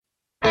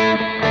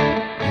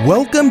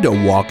Welcome to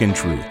Walk in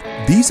Truth.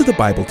 These are the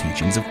Bible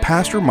teachings of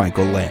Pastor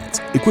Michael Lance,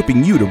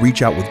 equipping you to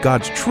reach out with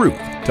God's truth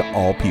to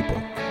all people,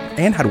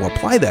 and how to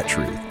apply that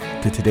truth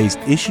to today's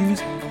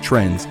issues,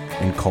 trends,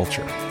 and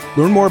culture.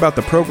 Learn more about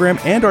the program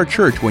and our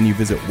church when you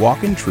visit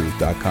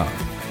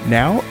walkintruth.com.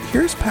 Now,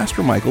 here's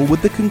Pastor Michael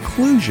with the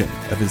conclusion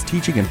of his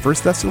teaching in 1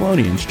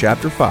 Thessalonians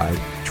chapter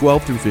 5,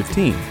 12 through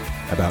 15,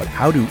 about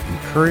how to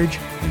encourage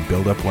and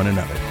build up one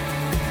another.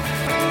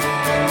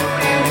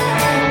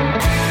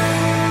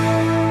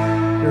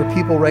 There are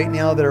people right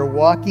now that are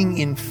walking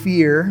in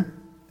fear.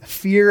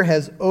 Fear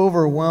has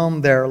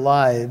overwhelmed their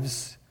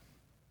lives.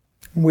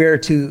 Where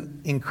to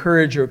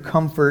encourage or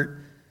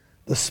comfort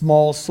the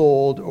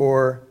small-souled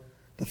or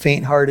the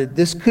faint-hearted.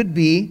 This could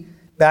be,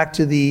 back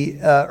to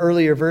the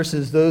earlier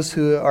verses, those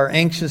who are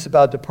anxious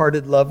about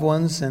departed loved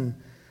ones and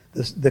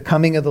the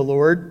coming of the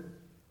Lord.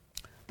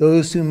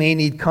 Those who may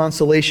need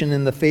consolation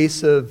in the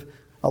face of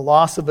a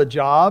loss of a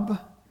job,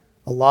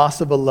 a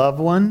loss of a loved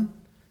one.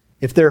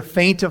 If they're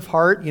faint of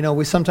heart,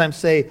 we sometimes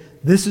say,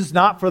 this is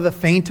not for the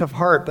faint of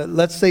heart, but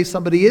let's say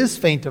somebody is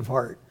faint of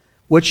heart.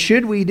 What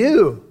should we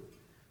do?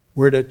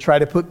 We're to try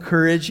to put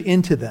courage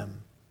into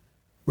them.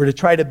 We're to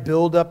try to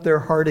build up their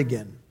heart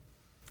again.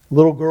 A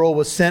little girl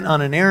was sent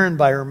on an errand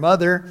by her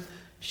mother.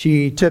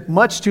 She took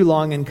much too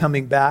long in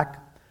coming back.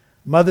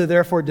 Mother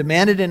therefore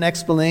demanded an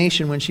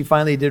explanation when she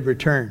finally did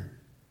return.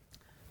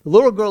 The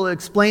little girl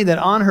explained that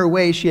on her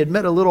way she had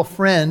met a little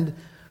friend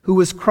who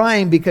was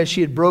crying because she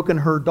had broken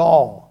her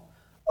doll.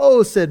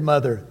 "Oh," said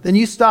Mother, "then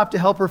you stopped to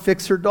help her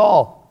fix her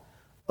doll."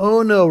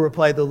 "Oh no,"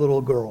 replied the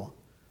little girl,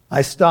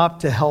 "I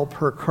stopped to help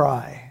her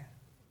cry."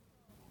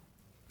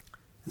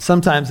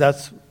 Sometimes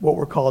that's what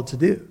we're called to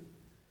do.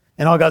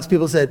 And all God's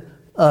people said,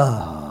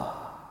 "Oh."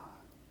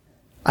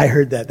 I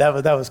heard that.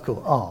 That was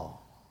cool. Oh.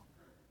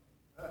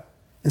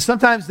 And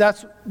sometimes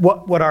that's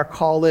what our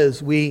call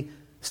is. We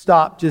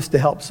stop just to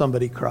help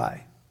somebody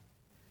cry.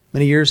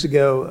 Many years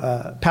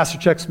ago, Pastor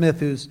Chuck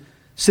Smith, who's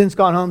since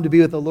gone home to be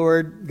with the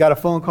Lord, got a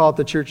phone call at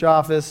the church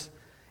office.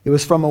 It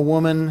was from a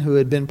woman who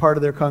had been part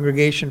of their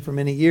congregation for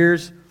many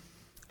years.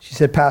 She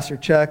said, "Pastor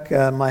Chuck,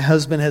 my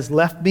husband has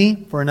left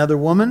me for another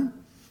woman.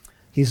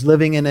 He's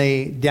living in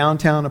a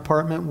downtown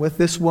apartment with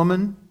this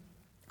woman.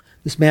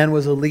 This man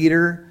was a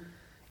leader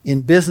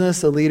in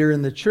business, a leader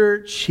in the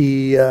church.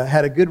 He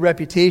had a good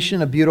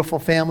reputation, a beautiful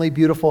family,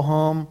 beautiful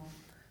home,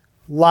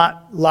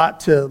 lot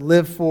to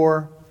live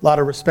for, a lot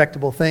of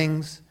respectable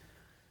things.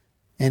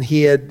 And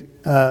he had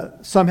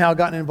somehow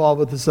gotten involved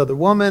with this other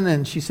woman,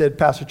 and she said,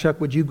 'Pastor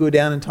Chuck, would you go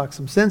down and talk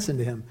some sense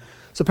into him?'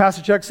 So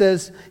Pastor Chuck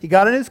says he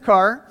got in his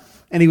car,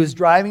 and he was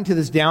driving to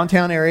this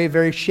downtown area,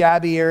 very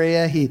shabby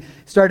area. He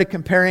started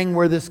comparing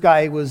where this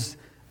guy was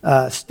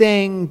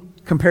staying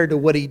compared to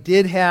what he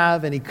did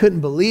have, and he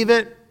couldn't believe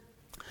it.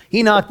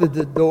 He knocked at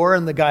the door,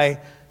 and the guy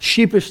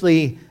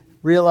sheepishly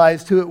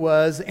realized who it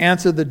was,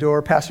 answered the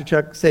door. Pastor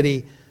Chuck said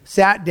he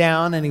sat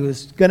down, and he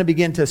was going to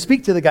begin to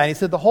speak to the guy. And he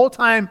said the whole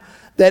time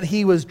that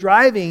he was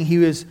driving, he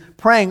was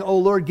praying, "Oh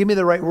Lord, give me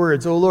the right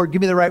words. Oh Lord,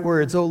 give me the right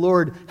words. Oh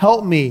Lord,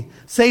 help me.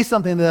 Say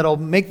something that'll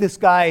make this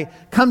guy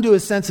come to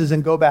his senses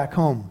and go back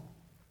home."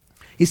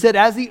 He said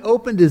as he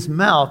opened his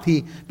mouth,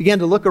 he began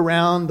to look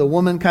around. The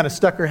woman kind of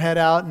stuck her head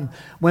out and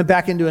went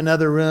back into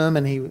another room,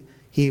 and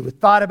he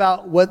thought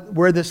about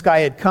where this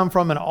guy had come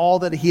from and all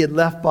that he had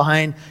left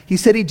behind. He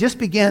said he just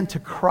began to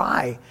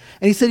cry.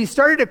 And he said he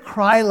started to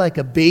cry like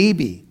a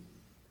baby,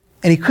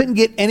 and he couldn't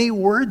get any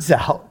words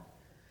out.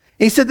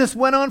 He said this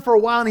went on for a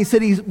while, and he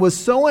said he was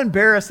so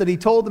embarrassed that he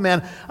told the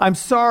man, "I'm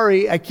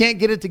sorry, I can't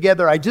get it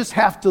together. I just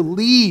have to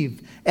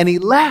leave." And he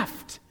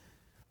left.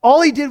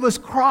 All he did was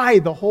cry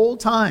the whole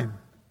time.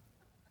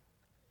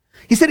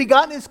 He said he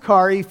got in his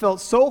car. He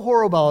felt so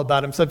horrible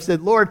about himself. He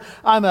said, "Lord,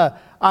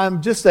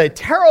 I'm just a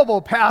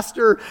terrible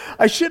pastor.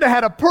 I should have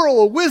had a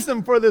pearl of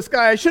wisdom for this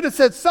guy. I should have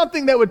said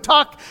something that would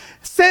talk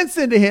sense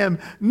into him.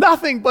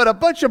 Nothing but a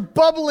bunch of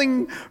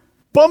bumbling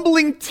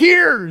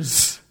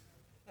tears."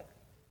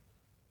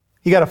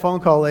 He got a phone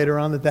call later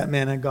on that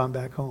man had gone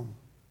back home.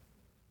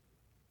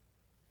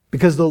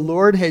 Because the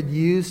Lord had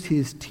used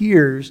his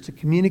tears to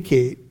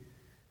communicate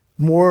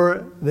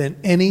more than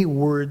any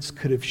words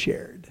could have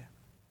shared.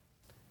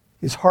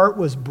 His heart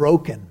was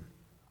broken,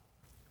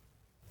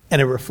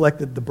 and it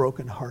reflected the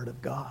broken heart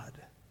of God.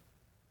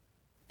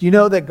 Do you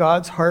know that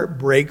God's heart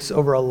breaks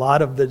over a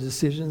lot of the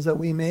decisions that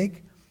we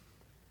make?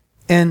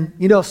 And,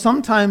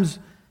 sometimes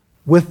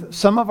with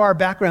some of our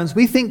backgrounds,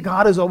 we think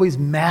God is always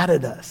mad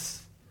at us.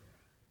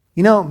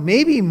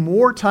 Maybe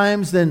more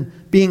times than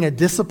being a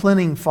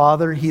disciplining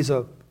father, he's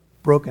a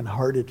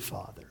broken-hearted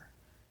father.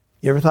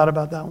 You ever thought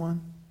about that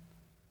one?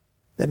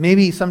 That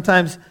maybe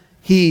sometimes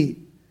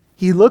he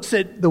looks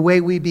at the way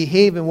we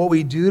behave and what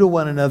we do to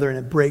one another, and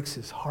it breaks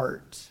his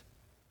heart.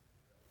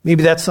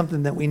 Maybe that's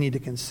something that we need to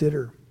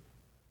consider.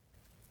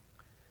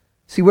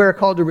 See, we're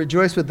called to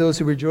rejoice with those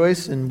who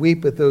rejoice and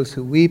weep with those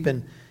who weep.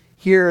 And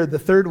here, the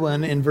third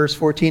one in verse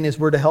 14 is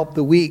we're to help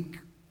the weak.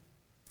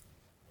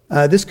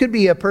 This could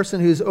be a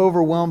person who's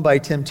overwhelmed by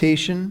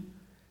temptation.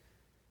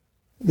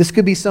 This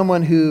could be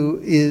someone who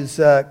is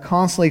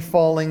constantly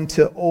falling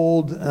to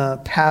old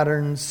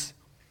patterns.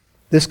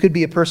 This could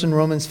be a person,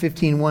 Romans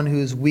 15:1, who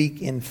is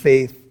weak in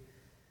faith.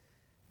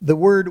 The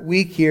word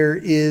weak here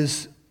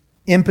is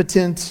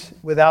impotent,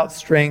 without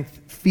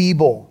strength,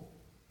 feeble.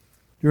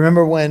 You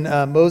remember when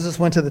Moses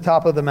went to the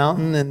top of the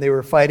mountain and they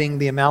were fighting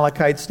the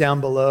Amalekites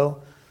down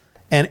below?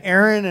 And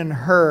Aaron and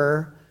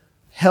Hur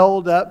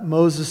held up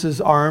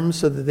Moses' arms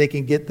so that they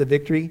can get the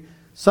victory.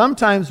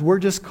 Sometimes we're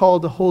just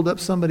called to hold up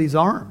somebody's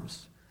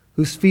arms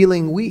who's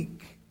feeling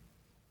weak.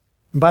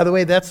 And by the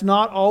way, that's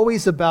not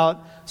always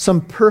about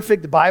some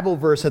perfect Bible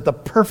verse at the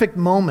perfect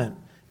moment.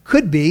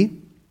 Could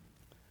be,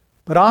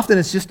 but often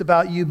it's just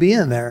about you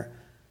being there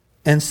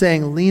and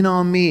saying, lean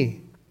on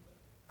me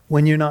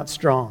when you're not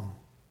strong.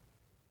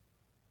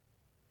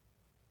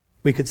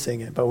 We could sing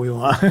it, but we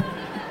won't.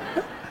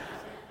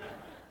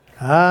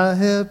 I'll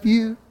help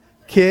you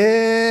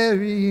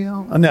carry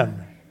on. Oh, no.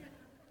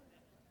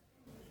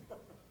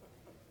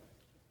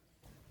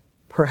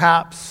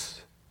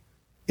 Perhaps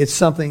it's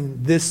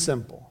something this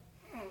simple.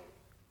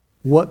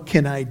 What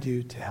can I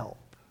do to help?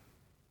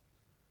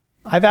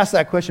 I've asked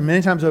that question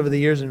many times over the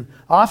years, and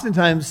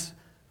oftentimes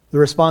the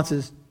response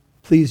is,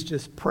 please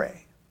just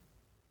pray.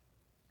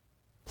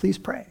 Please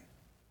pray.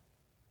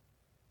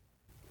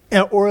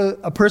 Or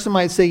a person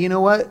might say, you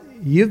know what?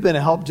 You've been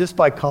a help just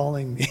by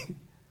calling me.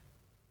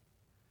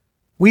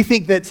 We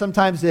think that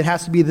sometimes it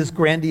has to be this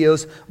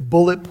grandiose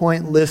bullet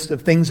point list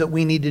of things that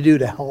we need to do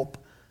to help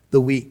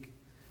the weak.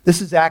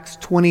 This is Acts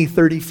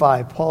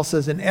 20:35. Paul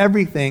says, in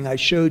everything I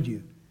showed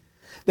you,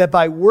 that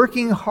by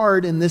working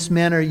hard in this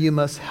manner you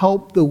must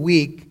help the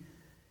weak.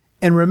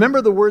 And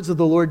remember the words of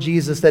the Lord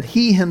Jesus, that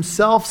he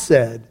himself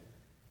said,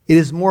 it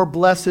is more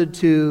blessed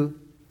to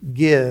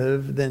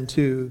give than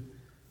to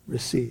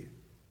receive.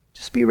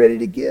 Just be ready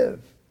to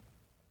give.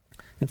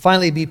 And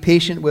finally, be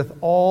patient with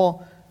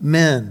all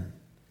men.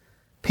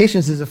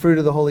 Patience is a fruit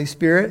of the Holy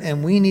Spirit,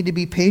 and we need to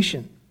be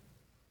patient.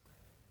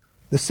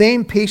 The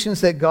same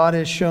patience that God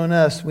has shown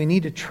us, we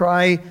need to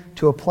try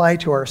to apply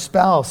to our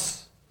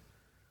spouse,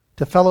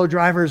 to fellow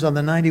drivers on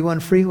the 91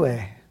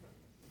 freeway.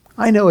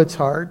 I know it's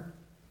hard.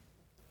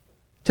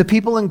 To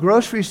people in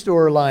grocery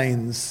store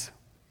lines.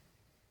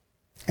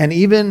 And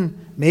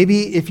even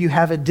maybe if you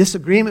have a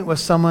disagreement with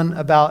someone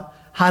about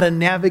how to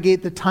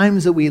navigate the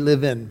times that we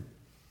live in.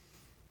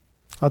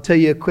 I'll tell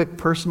you a quick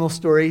personal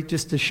story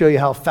just to show you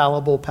how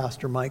fallible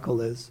Pastor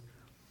Michael is.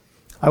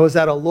 I was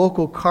at a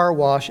local car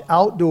wash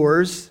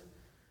outdoors.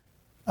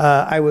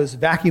 I was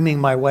vacuuming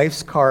my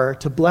wife's car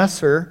to bless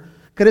her,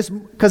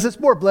 because it's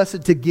more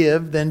blessed to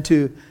give than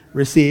to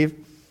receive.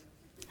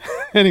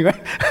 Anyway,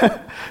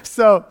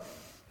 so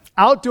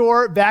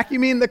outdoor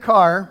vacuuming the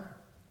car,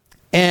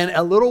 and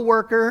a little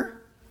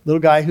worker,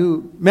 little guy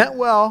who meant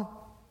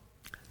well,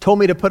 told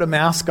me to put a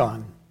mask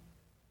on.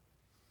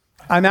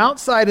 I'm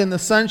outside in the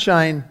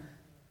sunshine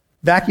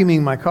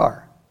vacuuming my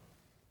car.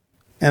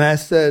 And I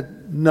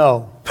said,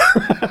 no.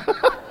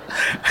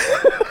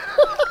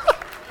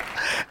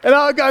 And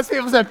all God's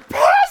people said,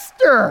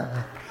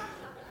 Pastor,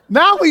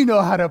 now we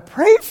know how to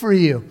pray for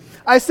you.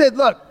 I said,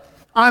 look,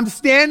 I'm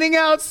standing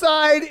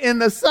outside in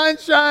the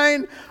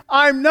sunshine.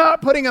 I'm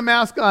not putting a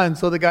mask on.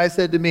 So the guy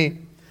said to me,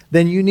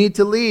 then you need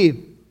to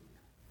leave.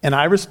 And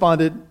I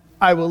responded,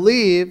 I will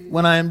leave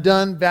when I am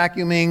done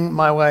vacuuming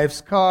my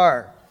wife's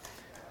car.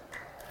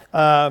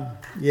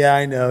 Yeah,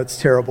 I know, it's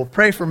terrible.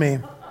 Pray for me.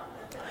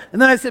 And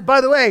then I said,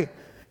 by the way,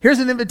 here's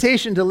an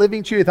invitation to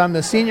Living Truth. I'm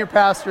the senior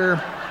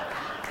pastor,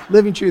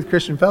 Living Truth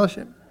Christian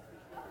Fellowship.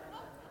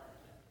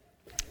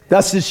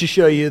 That's just to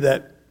show you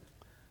that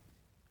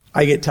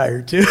I get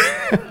tired too.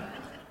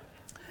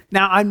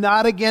 Now, I'm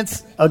not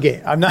against,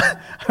 I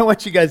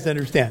want you guys to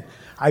understand.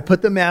 I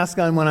put the mask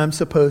on when I'm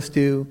supposed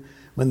to.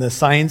 When the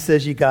sign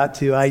says you got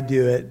to, I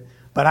do it.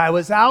 But I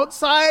was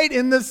outside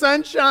in the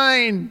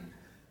sunshine.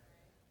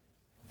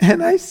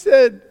 And I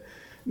said,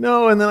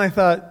 no. And then I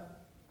thought,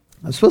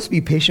 I'm supposed to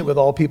be patient with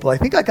all people. I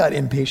think I got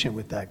impatient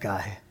with that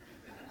guy.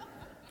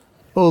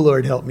 Oh,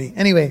 Lord, help me.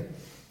 Anyway.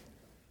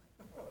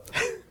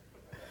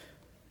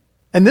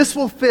 And this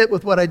will fit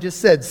with what I just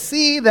said.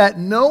 See that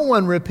no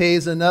one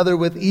repays another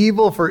with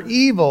evil for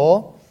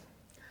evil.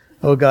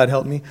 Oh, God,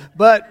 help me.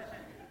 But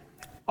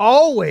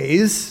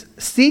always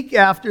seek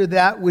after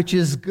that which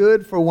is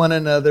good for one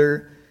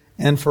another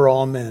and for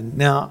all men.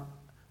 Now,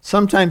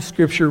 sometimes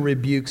Scripture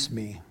rebukes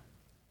me.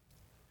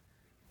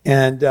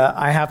 And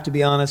I have to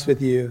be honest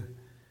with you.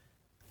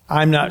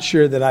 I'm not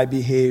sure that I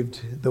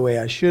behaved the way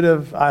I should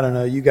have. I don't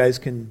know. You guys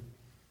can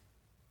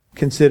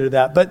consider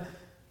that. But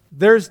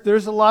there's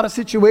a lot of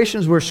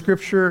situations where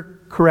Scripture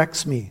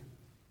corrects me,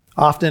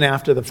 often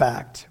after the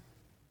fact.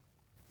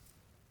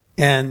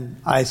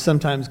 And I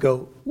sometimes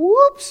go,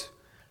 whoops,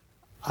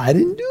 I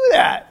didn't do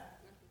that.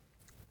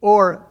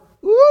 Or,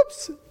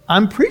 whoops,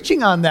 I'm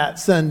preaching on that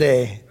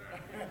Sunday.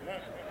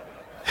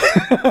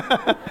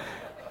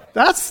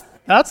 That's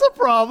a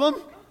problem.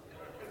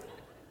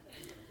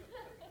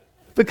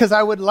 Because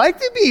I would like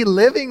to be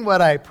living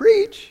what I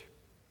preach,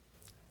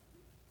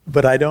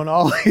 but I don't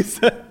always.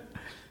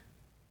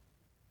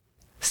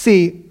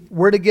 See,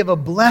 we're to give a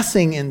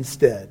blessing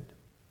instead.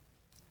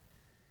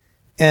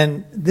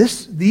 And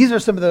these are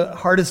some of the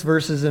hardest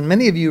verses, and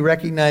many of you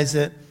recognize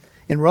that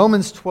in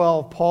Romans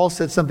 12, Paul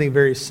said something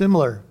very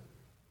similar.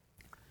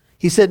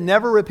 He said,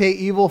 never repay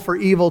evil for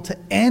evil to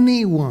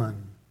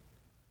anyone.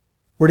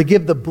 We're to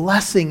give the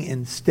blessing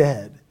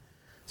instead.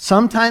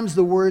 Sometimes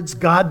the words,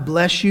 God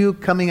bless you,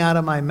 coming out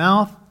of my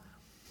mouth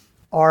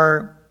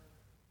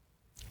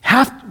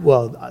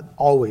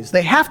always.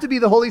 They have to be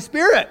the Holy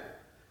Spirit.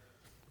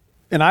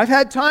 And I've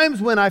had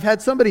times when I've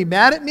had somebody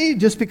mad at me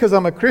just because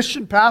I'm a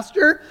Christian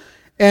pastor,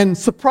 and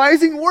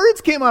surprising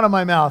words came out of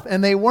my mouth,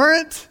 and they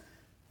weren't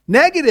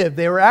negative.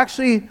 They were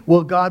actually,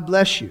 well, God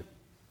bless you.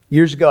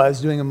 Years ago, I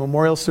was doing a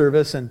memorial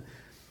service, and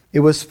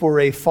it was for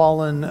a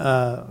fallen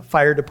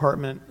fire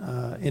department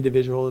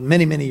individual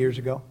many, many years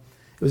ago.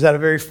 It was at a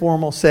very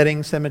formal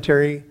setting,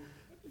 cemetery,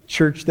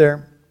 church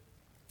there.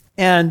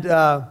 And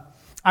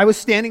I was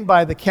standing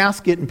by the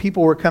casket, and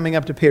people were coming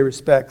up to pay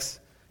respects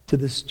to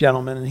this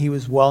gentleman, and he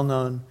was well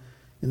known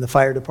in the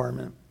fire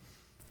department.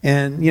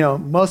 And,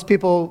 most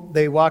people,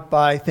 they walk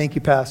by, thank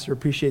you, Pastor,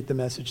 appreciate the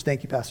message,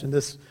 thank you, Pastor. And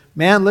this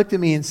man looked at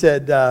me and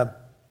said,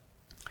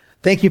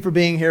 thank you for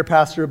being here,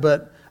 Pastor,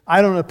 but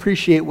I don't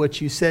appreciate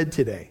what you said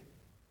today.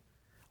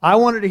 I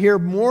wanted to hear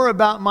more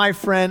about my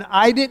friend.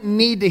 I didn't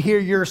need to hear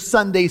your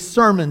Sunday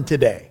sermon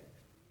today.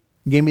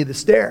 He gave me the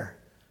stare.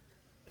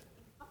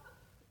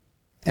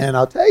 And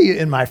I'll tell you,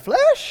 in my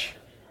flesh,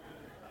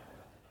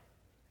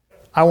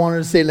 I wanted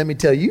to say, let me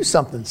tell you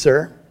something,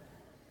 sir.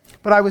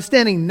 But I was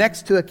standing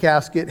next to a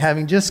casket,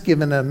 having just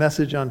given a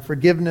message on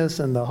forgiveness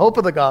and the hope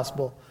of the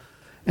gospel.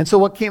 And so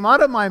what came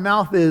out of my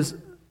mouth is,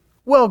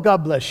 well,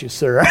 God bless you,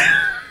 sir.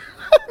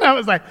 And I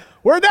was like,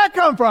 where'd that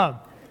come from?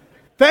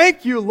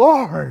 Thank you,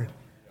 Lord.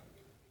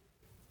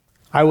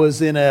 I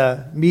was in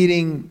a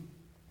meeting.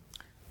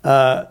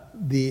 There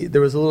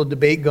was a little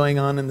debate going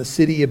on in the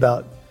city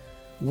about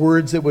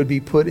words that would be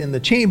put in the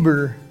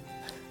chamber,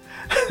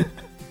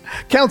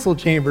 council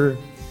chamber.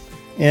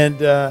 And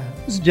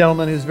this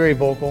gentleman who's very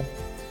vocal.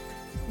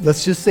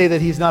 Let's just say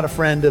that he's not a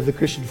friend of the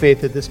Christian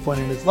faith at this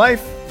point in his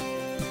life.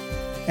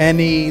 And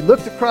he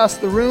looked across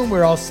the room.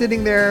 We're all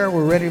sitting there.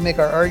 We're ready to make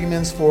our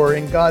arguments for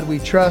In God We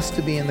Trust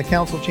to be in the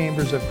council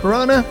chambers of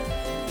Corona.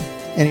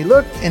 And he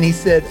looked and he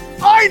said,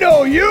 I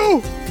know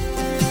you!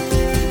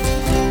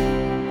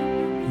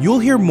 You'll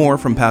hear more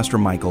from Pastor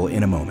Michael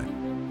in a moment.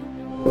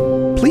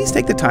 Please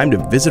take the time to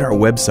visit our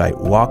website,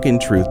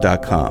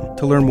 walkintruth.com,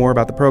 to learn more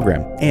about the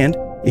program. And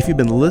if you've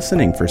been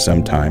listening for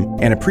some time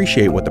and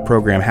appreciate what the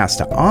program has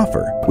to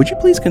offer, would you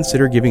please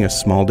consider giving a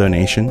small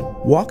donation?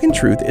 Walk in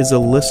Truth is a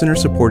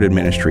listener-supported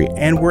ministry,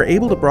 and we're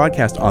able to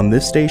broadcast on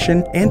this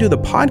station and do the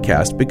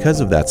podcast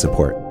because of that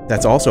support.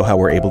 That's also how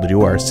we're able to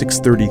do our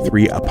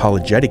 633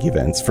 apologetic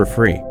events for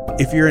free.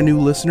 If you're a new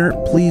listener,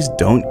 please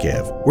don't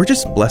give. We're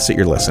just blessed that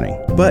you're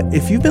listening. But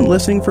if you've been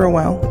listening for a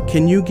while,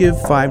 can you give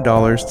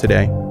 $5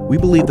 today? We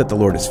believe that the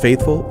Lord is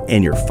faithful,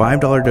 and your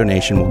 $5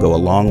 donation will go a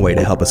long way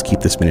to help us keep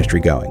this ministry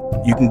going.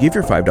 You can give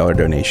your $5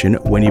 donation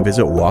when you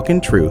visit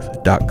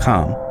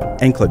walkintruth.com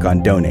and click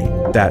on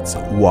Donate. That's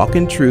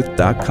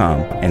walkintruth.com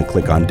and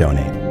click on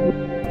Donate.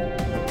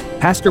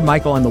 Pastor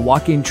Michael and the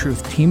Walk in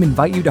Truth team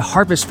invite you to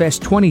Harvest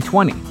Fest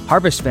 2020.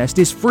 Harvest Fest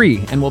is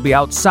free and will be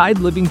outside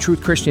Living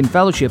Truth Christian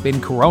Fellowship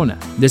in Corona.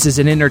 This is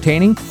an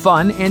entertaining,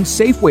 fun, and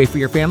safe way for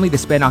your family to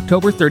spend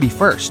October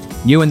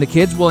 31st. You and the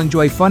kids will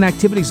enjoy fun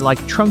activities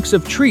like trunks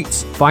of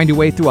treats, find your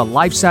way through a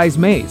life-size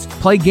maze,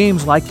 play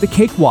games like the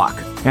cakewalk,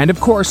 and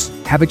of course,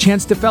 have a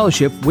chance to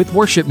fellowship with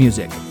worship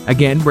music.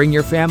 Again, bring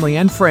your family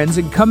and friends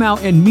and come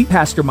out and meet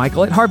Pastor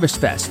Michael at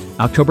Harvest Fest,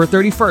 October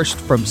 31st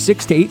from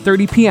 6 to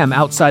 8:30 p.m.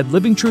 outside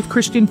Living Truth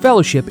Christian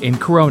Fellowship in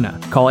Corona.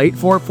 Call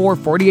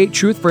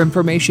 844-48-TRUTH for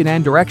information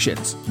and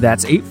directions.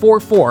 That's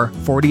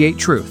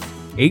 844-48-TRUTH.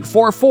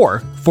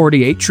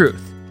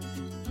 844-48-TRUTH.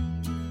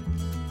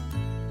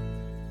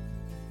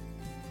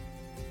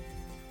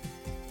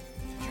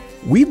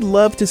 We'd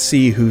love to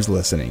see who's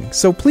listening,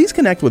 so please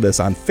connect with us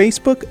on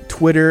Facebook,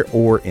 Twitter,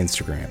 or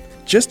Instagram.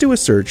 Just do a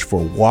search for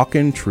Walk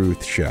in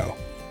Truth Show.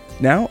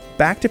 Now,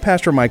 back to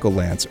Pastor Michael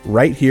Lance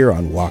right here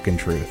on Walk in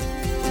Truth.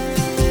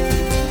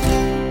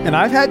 And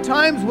I've had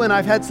times when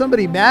I've had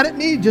somebody mad at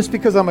me just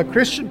because I'm a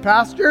Christian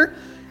pastor,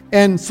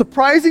 and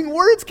surprising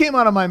words came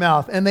out of my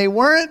mouth, and they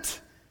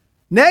weren't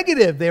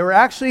negative. They were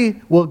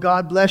actually, well,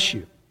 God bless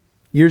you.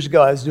 Years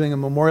ago, I was doing a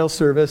memorial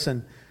service,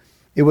 and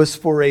it was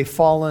for a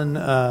fallen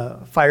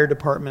fire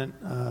department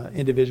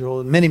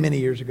individual many, many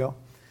years ago.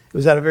 It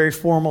was at a very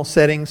formal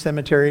setting,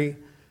 cemetery,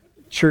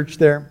 church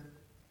there.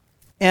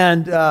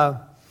 And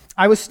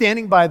I was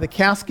standing by the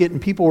casket,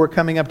 and people were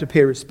coming up to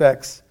pay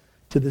respects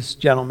to this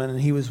gentleman, and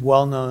he was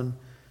well known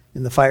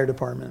in the fire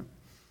department.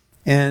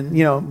 And,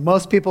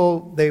 most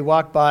people, they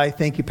walk by,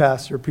 thank you,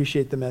 Pastor,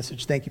 appreciate the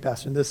message, thank you,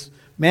 Pastor. And this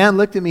man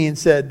looked at me and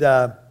said,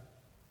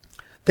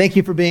 thank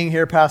you for being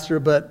here, Pastor,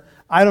 but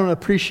I don't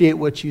appreciate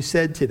what you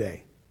said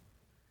today.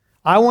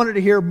 I wanted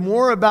to hear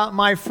more about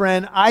my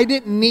friend. I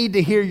didn't need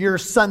to hear your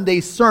Sunday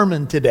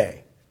sermon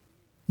today.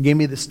 He gave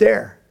me the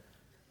stare.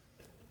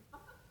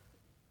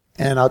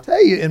 And I'll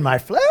tell you, in my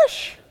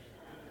flesh,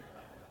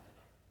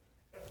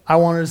 I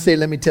wanted to say,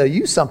 let me tell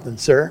you something,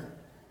 sir.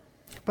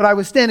 But I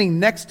was standing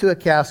next to a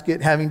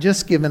casket, having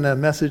just given a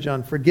message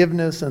on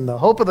forgiveness and the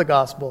hope of the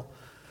gospel.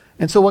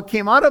 And so what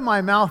came out of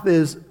my mouth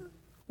is,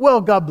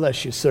 well, God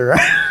bless you, sir.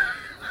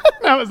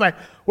 And I was like,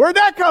 where'd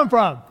that come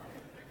from?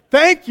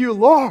 Thank you,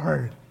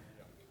 Lord.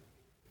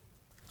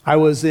 I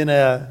was in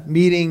a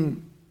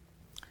meeting.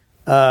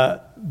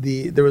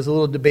 There was a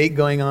little debate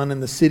going on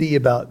in the city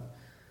about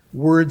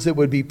words that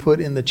would be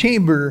put in the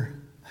chamber,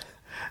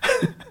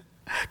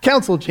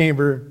 council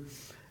chamber.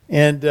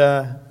 And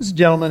this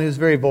gentleman who's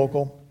very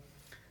vocal.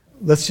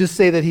 Let's just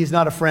say that he's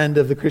not a friend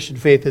of the Christian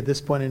faith at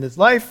this point in his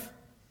life.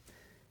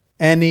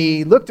 And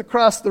he looked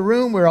across the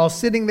room. We're all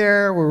sitting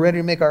there. We're ready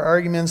to make our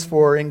arguments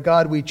for In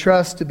God We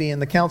Trust to be in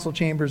the council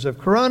chambers of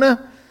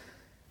Corona.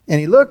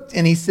 And he looked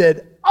and he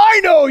said, I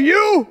know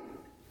you.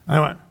 I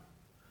went,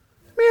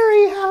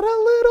 Mary had a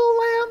little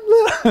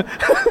lamb.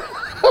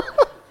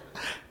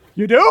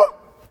 You do?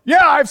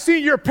 Yeah, I've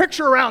seen your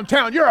picture around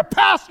town. You're a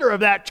pastor of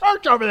that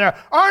church over there,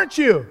 aren't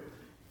you?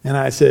 And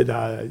I said,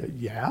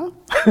 yeah.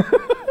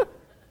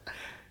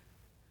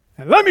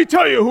 And let me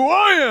tell you who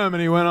I am.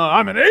 And he went on,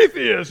 I'm an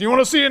atheist. You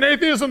want to see an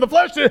atheist in the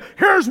flesh?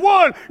 Here's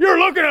one. You're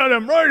looking at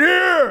him right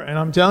here. And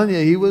I'm telling you,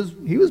 he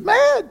was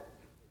mad.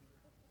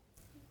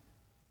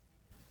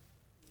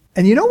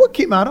 And you know what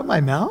came out of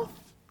my mouth?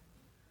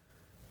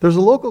 There's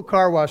a local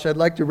car wash I'd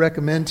like to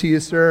recommend to you,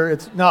 sir.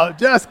 No,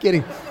 just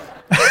kidding.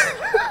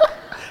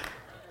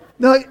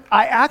 No,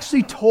 I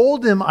actually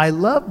told him I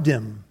loved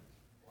him.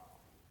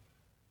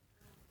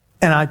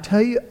 And I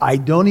tell you, I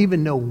don't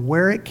even know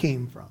where it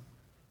came from.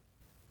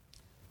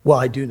 Well,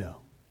 I do know.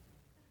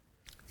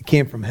 It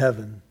came from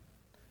heaven.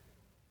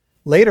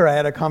 Later, I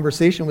had a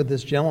conversation with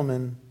this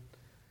gentleman,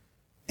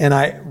 and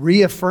I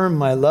reaffirmed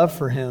my love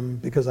for him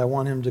because I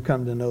want him to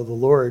come to know the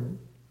Lord.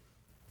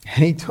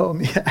 And he told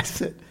me, I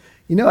said,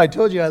 I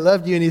told you I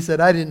loved you. And he said,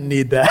 I didn't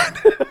need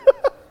that.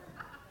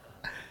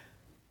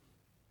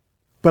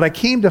 But I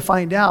came to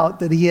find out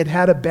that he had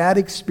had a bad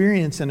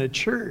experience in a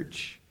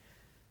church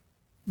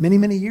many,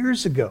 many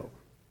years ago.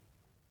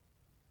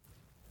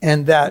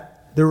 And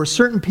that there were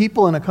certain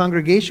people in a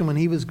congregation when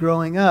he was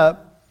growing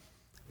up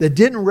that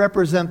didn't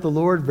represent the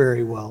Lord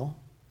very well.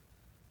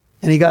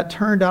 And he got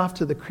turned off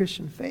to the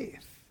Christian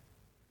faith.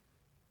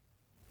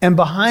 And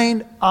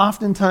behind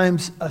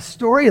oftentimes a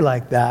story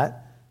like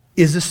that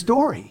is a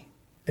story.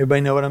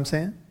 Everybody know what I'm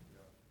saying?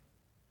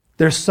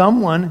 There's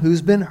someone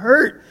who's been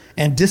hurt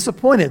and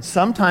disappointed,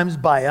 sometimes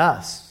by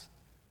us.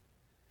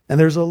 And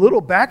there's a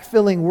little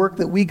backfilling work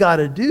that we got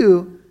to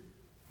do.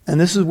 And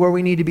this is where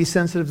we need to be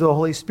sensitive to the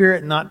Holy Spirit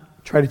and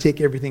not try to take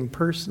everything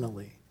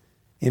personally.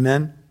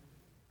 Amen?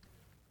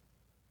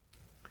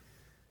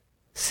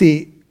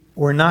 See,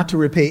 we're not to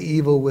repay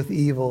evil with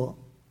evil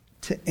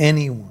to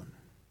anyone.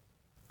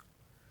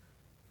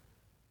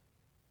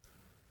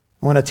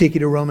 I want to take you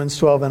to Romans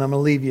 12, and I'm going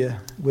to leave you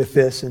with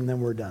this, and then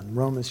we're done.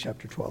 Romans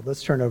chapter 12.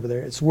 Let's turn over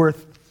there. It's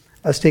worth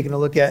us taking a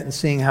look at and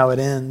seeing how it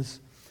ends.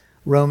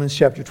 Romans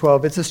chapter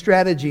 12. It's a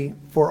strategy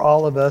for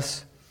all of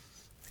us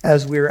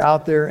as we're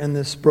out there in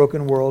this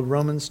broken world.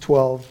 Romans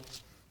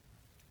 12.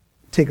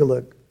 Take a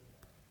look.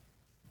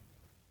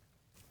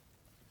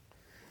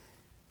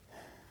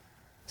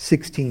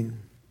 16.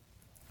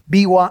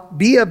 Be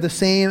of the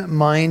same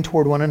mind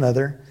toward one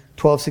another.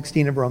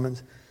 12:16 of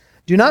Romans.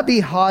 Do not be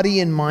haughty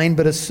in mind,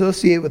 but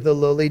associate with the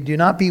lowly. Do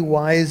not be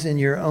wise in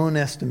your own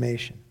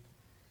estimation.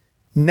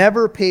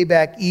 Never pay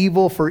back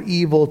evil for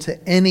evil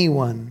to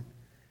anyone.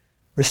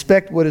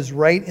 Respect what is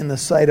right in the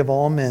sight of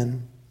all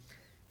men.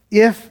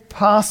 If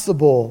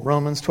possible,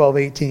 Romans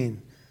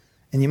 12:18.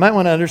 And you might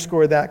want to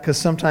underscore that because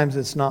sometimes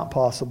it's not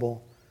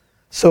possible.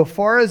 So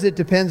far as it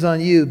depends on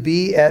you,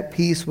 be at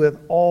peace with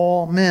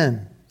all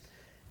men.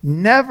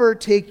 Never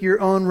take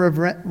your own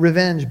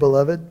revenge,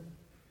 beloved,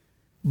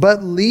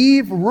 but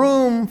leave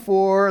room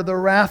for the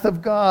wrath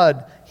of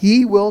God.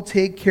 He will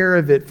take care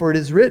of it, for it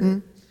is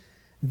written,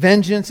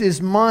 vengeance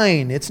is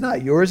mine. It's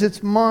not yours,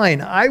 it's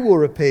mine. I will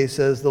repay,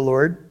 says the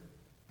Lord.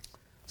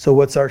 So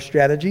what's our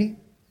strategy?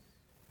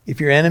 If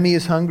your enemy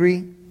is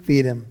hungry,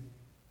 feed him.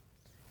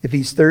 If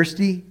he's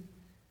thirsty,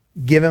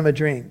 give him a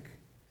drink.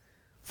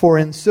 For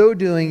in so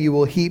doing, you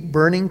will heap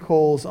burning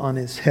coals on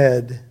his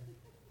head.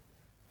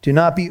 Do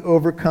not be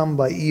overcome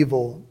by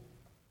evil,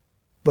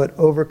 but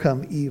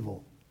overcome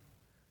evil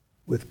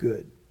with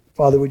good.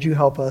 Father, would you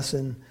help us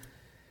in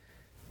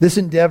this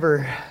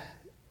endeavor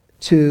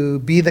to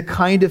be the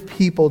kind of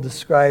people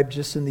described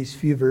just in these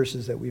few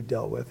verses that we've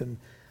dealt with. And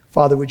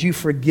Father, would you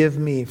forgive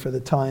me for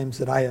the times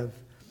that I have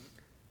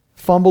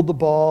fumbled the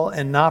ball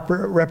and not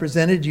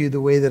represented you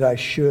the way that I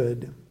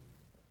should.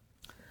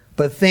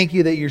 But thank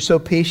you that you're so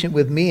patient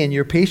with me, and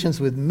your patience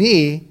with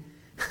me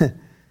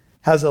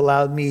has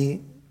allowed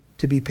me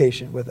to be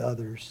patient with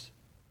others.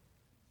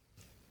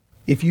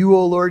 If you,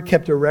 O Lord,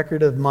 kept a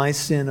record of my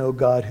sin, O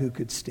God, who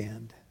could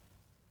stand?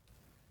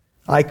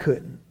 I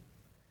couldn't.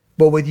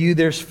 But with you,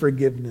 there's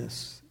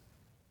forgiveness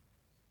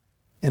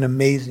and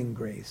amazing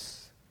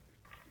grace.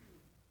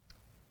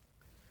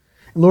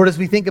 Lord, as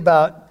we think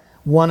about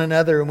one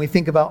another and we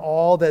think about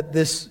all that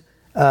this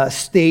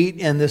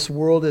state and this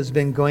world has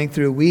been going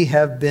through, we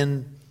have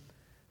been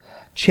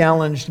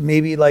challenged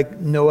maybe like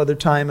no other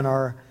time in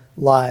our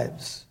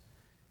lives.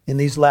 In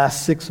these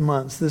last 6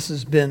 months, this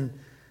has been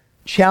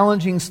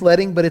challenging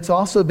sledding, but it's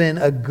also been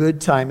a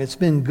good time. It's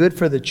been good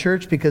for the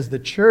church because the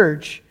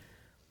church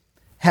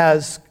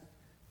has,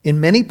 in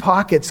many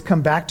pockets,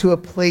 come back to a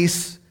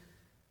place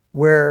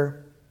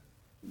where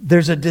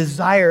there's a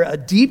desire, a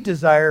deep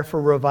desire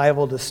for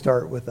revival to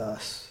start with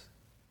us.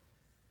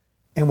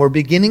 And we're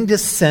beginning to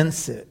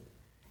sense it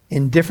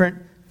in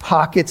different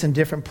pockets and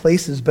different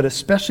places, but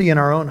especially in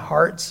our own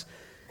hearts.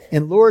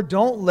 And Lord,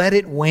 don't let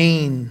it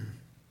wane.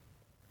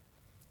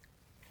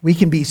 We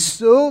can be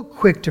so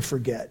quick to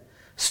forget,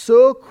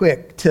 so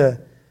quick to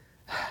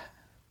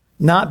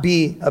not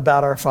be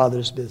about our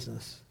Father's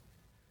business.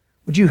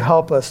 Would you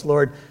help us,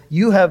 Lord?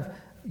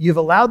 You've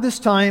allowed this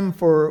time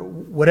for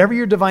whatever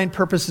your divine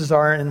purposes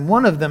are, and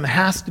one of them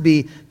has to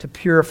be to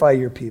purify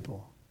your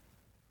people.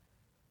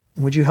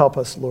 And would you help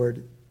us,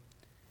 Lord,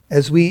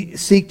 as we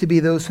seek to be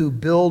those who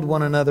build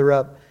one another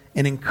up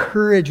and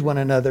encourage one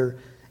another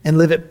and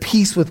live at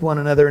peace with one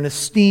another and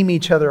esteem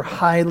each other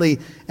highly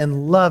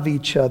and love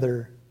each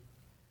other.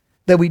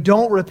 That we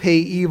don't repay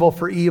evil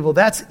for evil.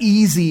 That's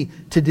easy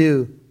to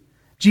do.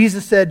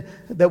 Jesus said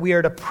that we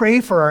are to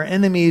pray for our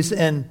enemies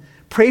and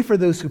pray for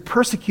those who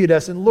persecute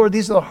us. And Lord,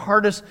 these are the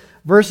hardest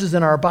verses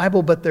in our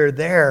Bible, but they're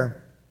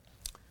there.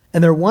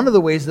 And they're one of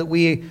the ways that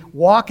we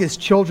walk as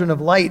children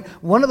of light.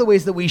 One of the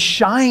ways that we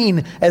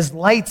shine as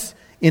lights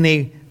in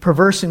a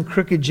perverse and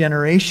crooked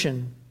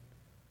generation.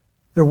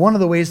 They're one of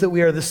the ways that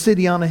we are the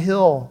city on a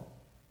hill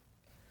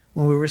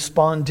when we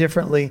respond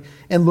differently.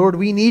 And Lord,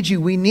 we need you.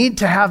 We need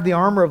to have the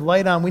armor of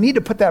light on. We need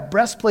to put that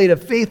breastplate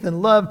of faith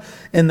and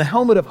love and the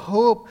helmet of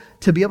hope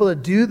to be able to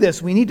do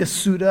this. We need to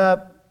suit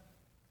up.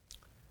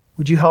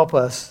 Would you help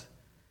us?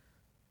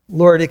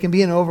 Lord, it can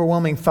be an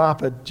overwhelming thought,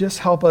 but just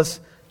help us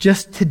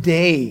just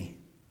today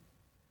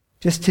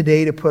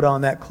to put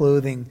on that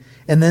clothing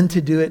and then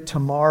to do it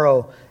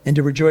tomorrow and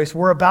to rejoice.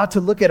 We're about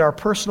to look at our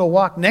personal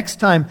walk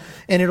next time,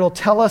 and it'll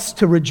tell us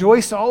to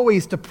rejoice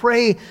always, to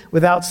pray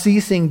without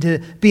ceasing, to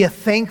be a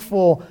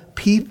thankful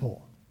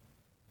people.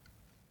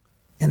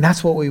 And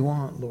that's what we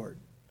want, Lord.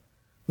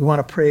 We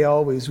want to pray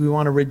always. We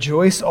want to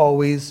rejoice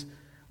always.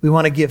 We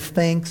want to give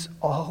thanks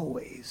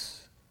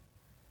always.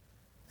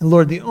 And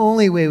Lord, the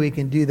only way we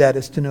can do that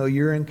is to know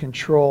you're in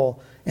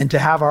control and to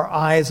have our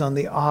eyes on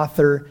the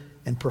author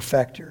and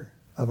perfecter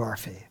of our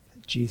faith,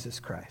 Jesus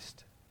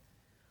Christ.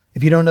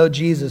 If you don't know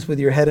Jesus with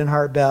your head and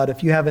heart bowed,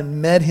 if you haven't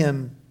met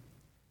him,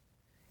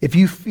 if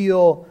you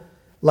feel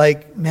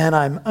like, man,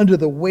 I'm under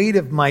the weight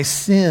of my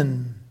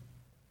sin,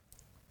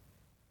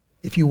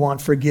 if you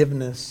want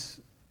forgiveness,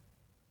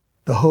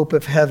 the hope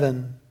of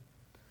heaven,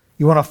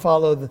 you want to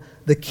follow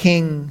the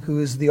King who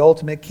is the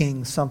ultimate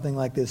King, something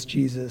like this,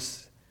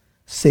 Jesus,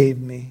 save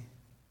me.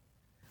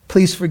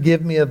 Please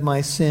forgive me of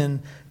my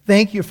sin.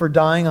 Thank you for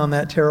dying on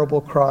that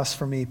terrible cross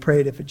for me.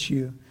 Pray it if it's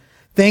you.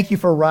 Thank you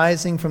for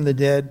rising from the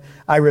dead.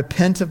 I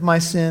repent of my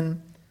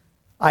sin.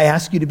 I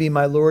ask you to be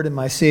my Lord and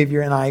my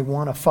Savior, and I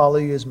want to follow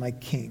you as my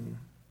King.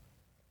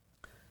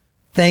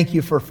 Thank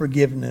you for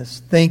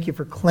forgiveness. Thank you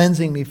for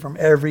cleansing me from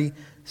every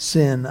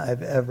sin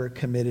I've ever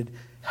committed.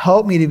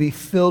 Help me to be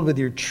filled with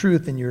your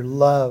truth and your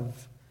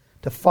love,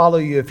 to follow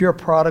you. If you're a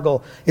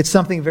prodigal, it's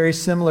something very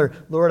similar.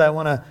 Lord, I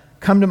want to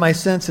come to my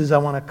senses. I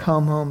want to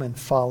come home and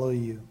follow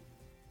you.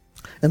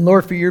 And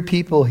Lord, for your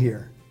people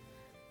here,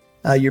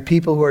 your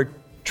people who are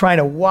trying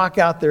to walk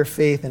out their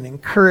faith and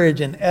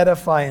encourage and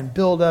edify and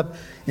build up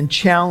and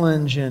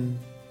challenge and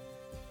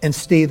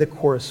stay the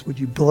course, would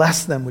you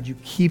bless them? Would you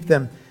keep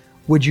them?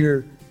 Would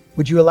you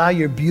allow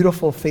your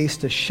beautiful face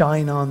to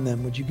shine on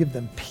them? Would you give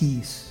them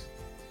peace?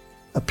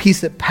 A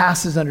peace that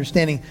passes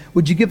understanding.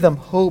 Would you give them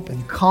hope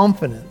and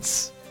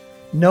confidence,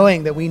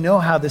 knowing that we know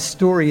how this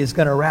story is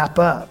going to wrap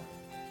up?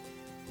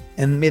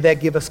 And may that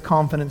give us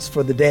confidence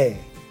for the day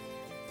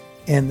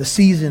and the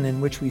season in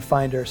which we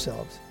find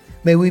ourselves.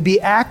 May we be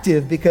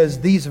active, because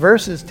these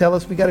verses tell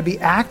us we got to be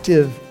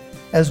active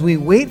as we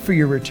wait for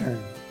your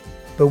return.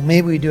 But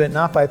may we do it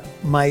not by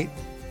might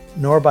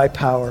nor by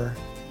power,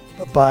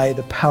 but by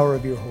the power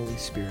of your Holy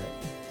Spirit.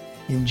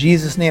 In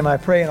Jesus' name I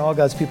pray, and all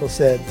God's people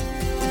said.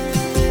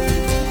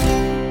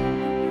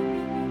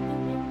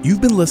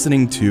 You've been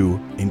listening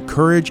to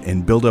Encourage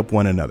and Build Up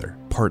One Another,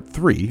 Part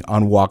 3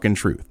 on Walk in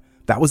Truth.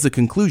 That was the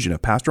conclusion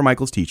of Pastor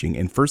Michael's teaching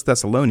in 1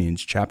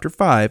 Thessalonians chapter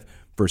 5,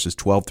 verses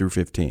 12 through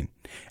 15.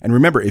 And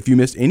remember, if you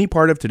missed any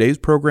part of today's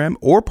program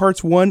or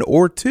parts 1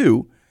 or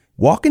 2,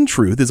 Walk in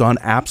Truth is on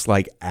apps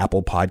like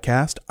Apple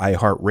Podcast,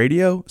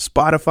 iHeartRadio,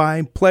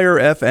 Spotify, Player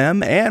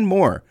FM, and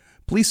more.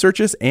 Please search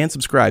us and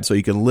subscribe so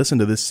you can listen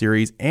to this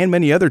series and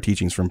many other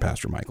teachings from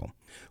Pastor Michael,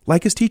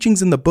 like his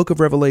teachings in the book of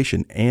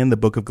Revelation and the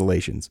book of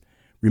Galatians.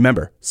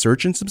 Remember,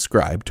 search and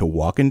subscribe to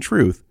Walk in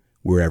Truth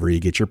wherever you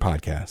get your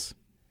podcasts.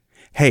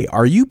 Hey,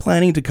 are you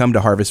planning to come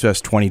to Harvest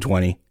Fest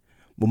 2020?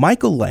 Well,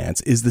 Michael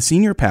Lance is the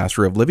senior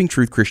pastor of Living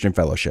Truth Christian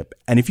Fellowship,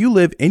 and if you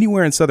live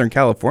anywhere in Southern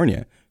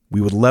California,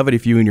 We would love it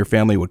if you and your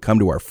family would come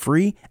to our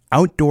free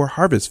outdoor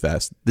Harvest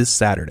Fest this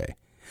Saturday.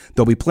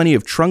 There'll be plenty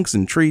of trunks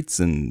and treats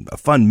and a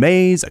fun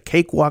maze, a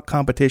cakewalk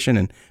competition,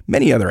 and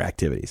many other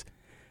activities.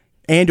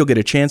 And you'll get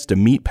a chance to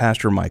meet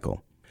Pastor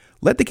Michael.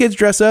 Let the kids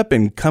dress up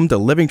and come to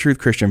Living Truth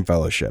Christian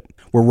Fellowship.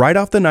 We're right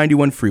off the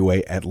 91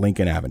 freeway at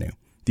Lincoln Avenue.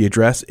 The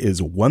address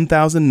is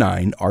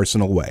 1009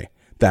 Arsenal Way.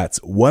 That's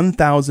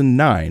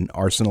 1009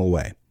 Arsenal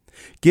Way.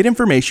 Get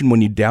information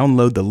when you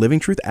download the Living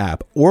Truth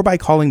app or by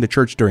calling the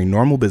church during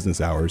normal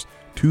business hours,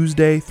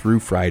 Tuesday through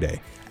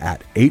Friday,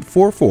 at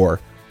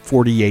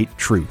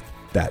 844-48-TRUTH.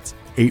 That's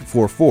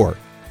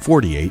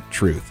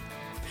 844-48-TRUTH.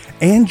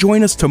 And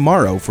join us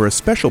tomorrow for a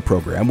special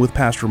program with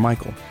Pastor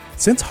Michael.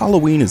 Since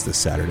Halloween is this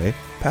Saturday,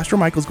 Pastor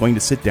Michael's going to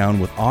sit down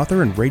with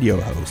author and radio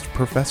host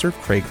Professor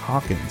Craig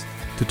Hawkins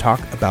to talk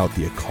about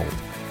the occult.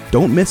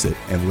 Don't miss it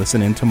and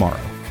listen in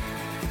tomorrow.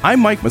 I'm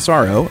Mike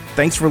Massaro.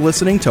 Thanks for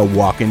listening to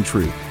Walk in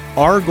Truth.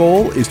 Our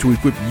goal is to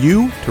equip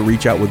you to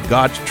reach out with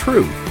God's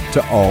truth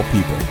to all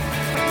people.